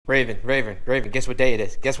Raven, guess what day it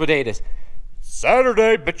is? Guess what day it is?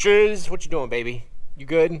 Saturday, bitches. What you doing, baby? You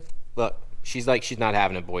good? Look, she's like, she's not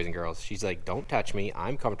having it, boys and girls. She's like, don't touch me.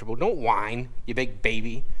 I'm comfortable. Don't whine, you big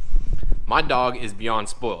baby. My dog is beyond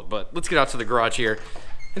spoiled, but let's get out to the garage here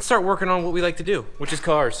and start working on what we like to do, which is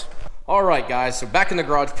cars. All right, guys, so back in the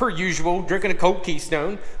garage, per usual, drinking a Coke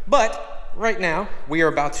Keystone, but right now, we are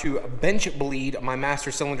about to bench bleed my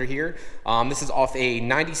master cylinder here. This is off a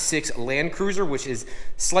 96 Land Cruiser, which is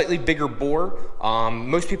slightly bigger bore.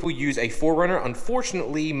 Most people use a 4Runner.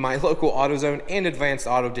 Unfortunately, my local AutoZone and Advanced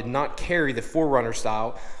Auto did not carry the 4Runner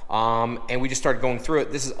style, and we just started going through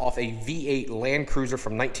it. This is off a V8 Land Cruiser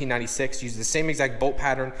from 1996. Uses the same exact bolt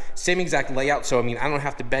pattern, same exact layout, so I mean, I don't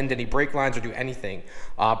have to bend any brake lines or do anything.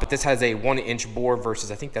 But this has a 1-inch bore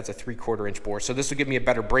versus I think that's a 3/4 inch bore. So this will give me a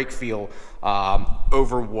better brake feel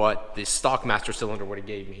over what the stock master cylinder would have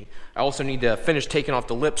gave me. I also need to finish taking off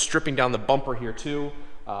the lip, stripping down the bumper here too.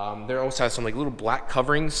 There also has some like little black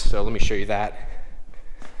coverings, so let me show you that.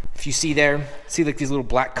 If you see there, see like these little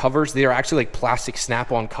black covers? They are actually like plastic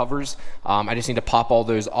snap-on covers. I just need to pop all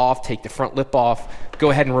those off, take the front lip off,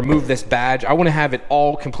 go ahead and remove this badge. I want to have it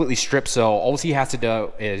all completely stripped, so all he has to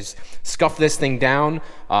do is scuff this thing down,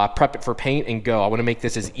 prep it for paint, and go. I want to make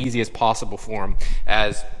this as easy as possible for him,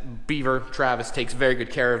 as Beaver Travis takes very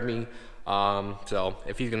good care of me. So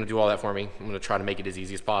if he's going to do all that for me, I'm going to try to make it as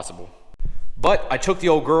easy as possible. But I took the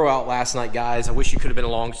old girl out last night, guys. I wish you could have been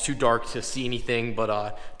along. It's too dark to see anything,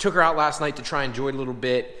 but took her out last night to try and enjoy it a little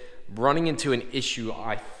bit. Running into an issue.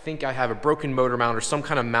 I think I have a broken motor mount, or some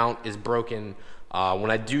kind of mount is broken.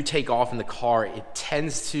 When I do take off in the car, it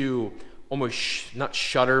tends to almost not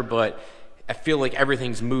shudder, but I feel like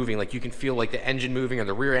everything's moving. Like you can feel like the engine moving or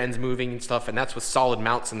the rear end's moving and stuff, and that's with solid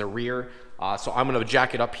mounts in the rear. So I'm gonna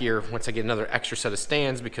jack it up here once I get another extra set of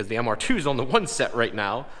stands, because the MR2 is on the one set right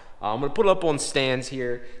now. I'm going to put it up on stands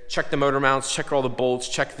here, check the motor mounts, check all the bolts,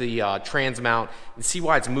 check the trans mount, and see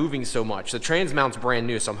why it's moving so much. The trans mount's brand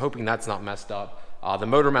new, so I'm hoping that's not messed up. The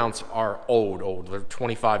motor mounts are old. They're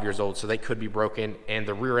 25 years old, so they could be broken. And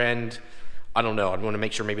the rear end, I don't know. I want to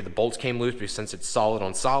make sure maybe the bolts came loose, because since it's solid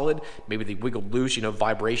on solid, maybe they wiggled loose, you know,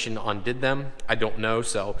 vibration undid them. I don't know,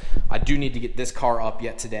 so I do need to get this car up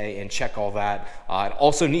yet today and check all that. It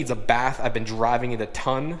also needs a bath. I've been driving it a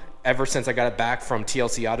ton ever since I got it back from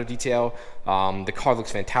TLC Auto Detail. The car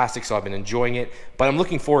looks fantastic, so I've been enjoying it, but I'm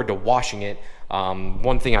looking forward to washing it.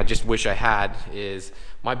 One thing I just wish I had is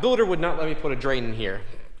my builder would not let me put a drain in here.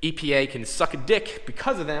 EPA can suck a dick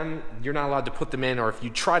because of them. You're not allowed to put them in, or if you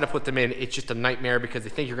try to put them in, it's just a nightmare because they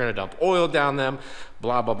think you're gonna dump oil down them,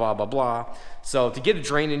 blah, blah, blah, blah, blah. So to get a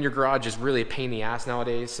drain in your garage is really a pain in the ass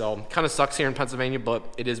nowadays. So kind of sucks here in Pennsylvania,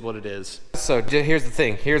 but it is what it is. So here's the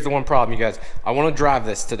thing. Here's the one problem, you guys. I want to drive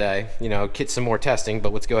this today, you know, get some more testing,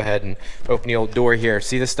 but let's go ahead and open the old door here.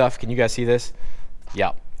 See this stuff? Can you guys see this?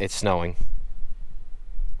 Yeah, it's snowing.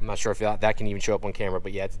 I'm not sure if that can even show up on camera,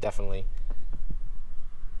 but yeah, it's definitely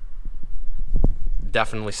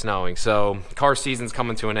snowing. So car season's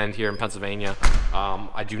coming to an end here in Pennsylvania.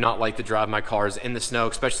 I do not like to drive my cars in the snow,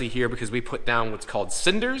 especially here, because we put down what's called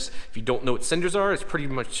cinders. If you don't know what cinders are, it's pretty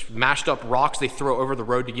much mashed up rocks they throw over the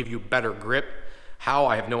road to give you better grip. How,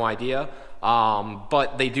 I have no idea.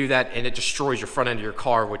 But they do that and it destroys your front end of your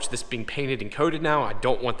car, which, this being painted and coated now, I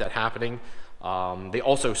don't want that happening. They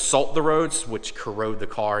also salt the roads, which corrode the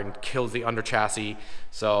car and kills the under chassis.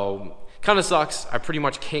 So kind of sucks. I pretty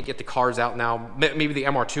much can't get the cars out now. Maybe the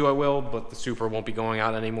MR2 I will, but the Super won't be going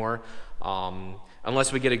out anymore.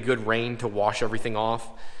 Unless we get a good rain to wash everything off.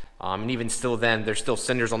 And even still then, there's still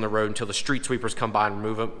cinders on the road until the street sweepers come by and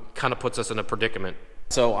remove them. Kind of puts us in a predicament.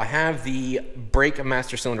 So I have the brake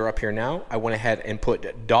master cylinder up here now. I went ahead and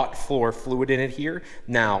put dot floor fluid in it here.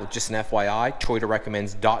 Now, just an FYI, Toyota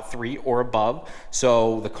recommends dot 3 or above.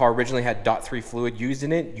 So the car originally had dot 3 fluid used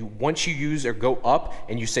in it. Once you use or go up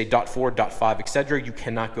and you say dot 4, dot 5, etc., you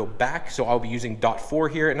cannot go back. So I'll be using dot 4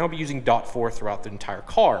 here, and I'll be using dot 4 throughout the entire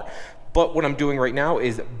car. But what I'm doing right now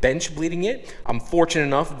is bench bleeding it. I'm fortunate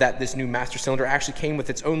enough that this new master cylinder actually came with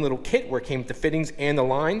its own little kit where it came with the fittings and the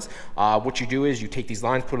lines. What you do is you take these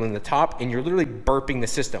lines, put them in the top, and you're literally burping the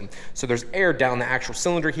system. So there's air down the actual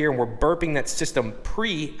cylinder here, and we're burping that system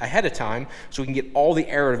ahead of time so we can get all the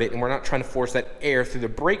air out of it, and we're not trying to force that air through the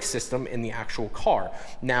brake system in the actual car.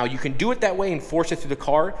 Now, you can do it that way and force it through the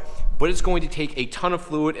car, but it's going to take a ton of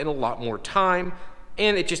fluid and a lot more time.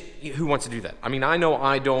 And it just, who wants to do that? I mean, I know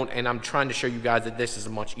I don't, and I'm trying to show you guys that this is a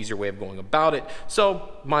much easier way of going about it.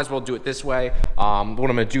 So might as well do it this way. What I'm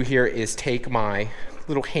gonna do here is take my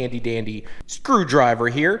little handy dandy screwdriver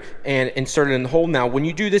here and insert it in the hole. Now, when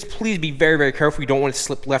you do this, please be very, very careful. You don't want to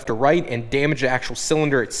slip left or right and damage the actual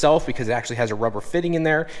cylinder itself because it actually has a rubber fitting in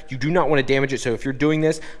there. You do not want to damage it. So if you're doing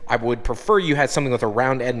this, I would prefer you had something with a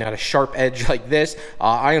round edge, not a sharp edge like this.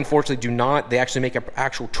 I unfortunately do not. They actually make an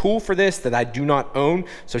actual tool for this that I do not own.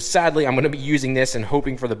 So sadly, I'm going to be using this and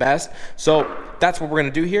hoping for the best. So that's what we're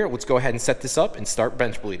going to do here. Let's go ahead and set this up and start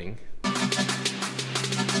bench bleeding.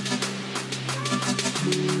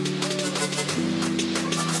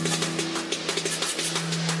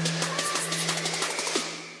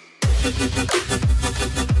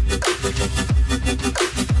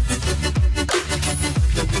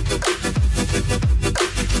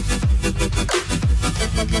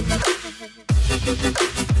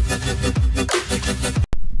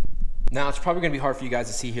 Now, it's probably going to be hard for you guys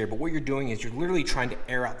to see here, but what you're doing is you're literally trying to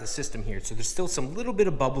air out the system here. So there's still some little bit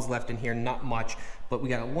of bubbles left in here, not much, but we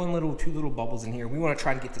got two little bubbles in here. We want to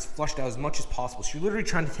try to get this flushed out as much as possible. So you're literally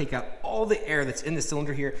trying to take out all the air that's in the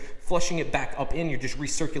cylinder here, flushing it back up in. You're just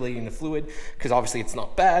recirculating the fluid because obviously it's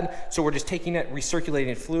not bad. So we're just taking that,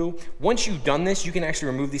 recirculating fluid. Once you've done this, you can actually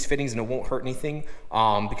remove these fittings and it won't hurt anything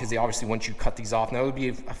because they obviously, once you cut these off, now it would be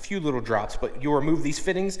a few little drops, but you'll remove these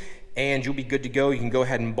fittings and you'll be good to go. You can go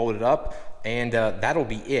ahead and bolt it up, and that'll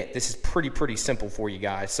be it. This is pretty simple for you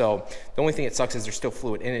guys. So the only thing that sucks is there's still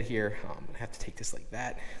fluid in it here. I'm gonna have to take this like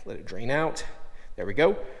that, let it drain out. There we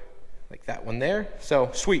go, like that one there.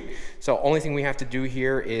 So sweet. So only thing we have to do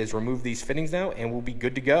here is remove these fittings now, and we'll be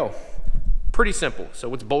good to go. Pretty simple.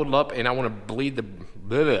 So it's bolted up, and I want to bleed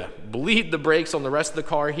the brakes on the rest of the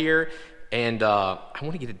car here, and I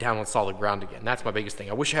want to get it down on solid ground again. That's my biggest thing.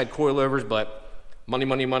 I wish I had coilovers, but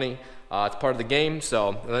money. It's part of the game.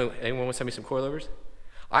 So anyone want to send me some coilovers?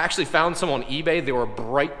 I actually found some on eBay. They were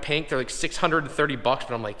bright pink. They're like 630 bucks,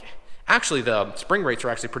 but I'm like, actually the spring rates are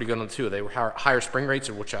actually pretty good on them too. They were higher spring rates,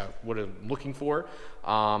 which I would have looking for, but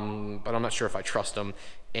I'm not sure if I trust them.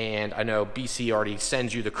 And I know BC already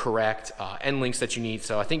sends you the correct end links that you need.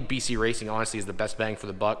 So I think BC Racing honestly is the best bang for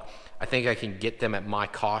the buck. I think I can get them at my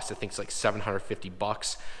cost. I think it's like 750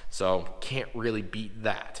 bucks. So can't really beat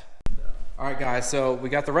that. All right, guys, so we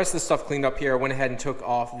got the rest of the stuff cleaned up here. I went ahead and took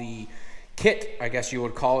off the kit, I guess you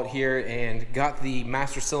would call it here, and got the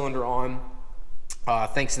master cylinder on.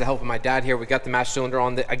 Thanks to the help of my dad here, we got the master cylinder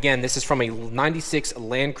on. Again, this is from a 96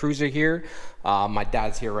 Land Cruiser here. My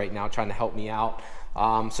dad's here right now trying to help me out.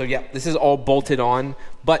 So yeah, this is all bolted on,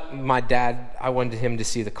 but my dad, I wanted him to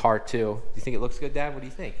see the car too. Do you think it looks good, Dad? What do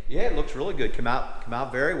you think? Yeah, it looks really good. Come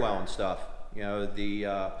out very well and stuff. You know,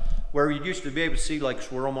 the where you used to be able to see like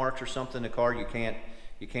swirl marks or something in the car, you can't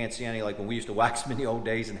see any. Like when we used to wax them in the old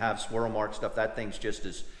days and have swirl mark stuff, that thing's just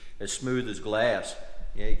as smooth as glass.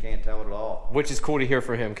 Yeah, you can't tell it at all. Which is cool to hear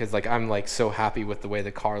from him, because like I'm like so happy with the way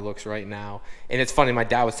the car looks right now. And it's funny, my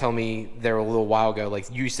dad was telling me there a little while ago,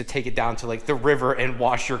 like you used to take it down to like the river and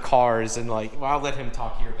wash your cars, and like, well, I'll let him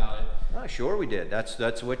talk here about it. Oh, sure we did.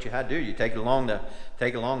 That's what you had to do. You take it along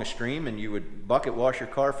a stream, and you would bucket wash your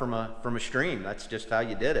car from a stream. That's just how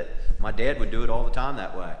you did it. My dad would do it all the time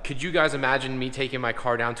that way. Could you guys imagine me taking my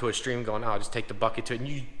car down to a stream, going, "Oh, I'll just take the bucket to it," and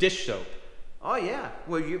use dish soap? Oh yeah.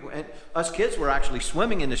 Well, and us kids were actually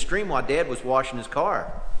swimming in the stream while Dad was washing his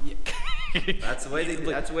car. Yeah. That's the way we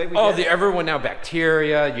did it. Everyone now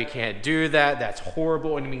bacteria. You can't do that. That's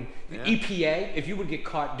horrible. And I mean, yeah. The EPA. If you would get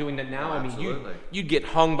caught doing that now, I mean, absolutely. you'd get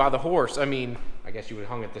hung by the horse. I mean, I guess you would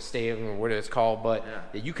hung at the stadium or what it's called, but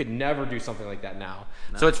yeah. You could never do something like that now.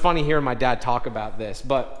 No. So it's funny hearing my dad talk about this.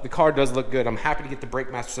 But the car does look good. I'm happy to get the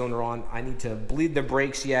brake master cylinder on. I need to bleed the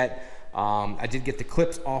brakes yet. I did get the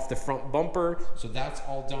clips off the front bumper, so that's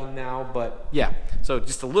all done now. But yeah, so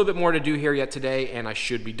just a little bit more to do here yet today, and I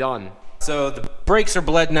should be done. So the brakes are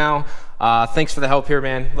bled now. Thanks for the help here,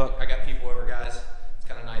 man. Look, I got people over, guys. It's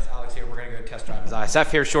kind of nice. Alex here. We're gonna go test drive his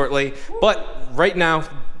ISF here shortly. But right now,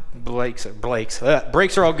 brakes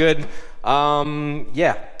are all good.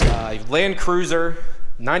 Land Cruiser,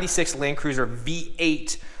 96 Land Cruiser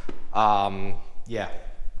V8.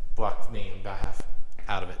 Blocked me about half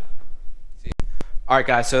out of it. All right,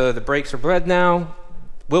 guys, so the brakes are bled now.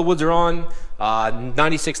 Wilwoods are on.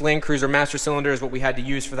 96 Land Cruiser master cylinder is what we had to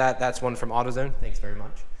use for that. That's one from AutoZone. Thanks very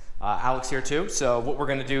much. Alex here too. So what we're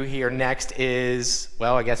gonna do here next is,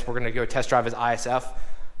 well, I guess we're gonna go test drive his ISF.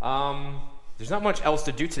 There's not much else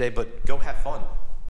to do today, but go have fun.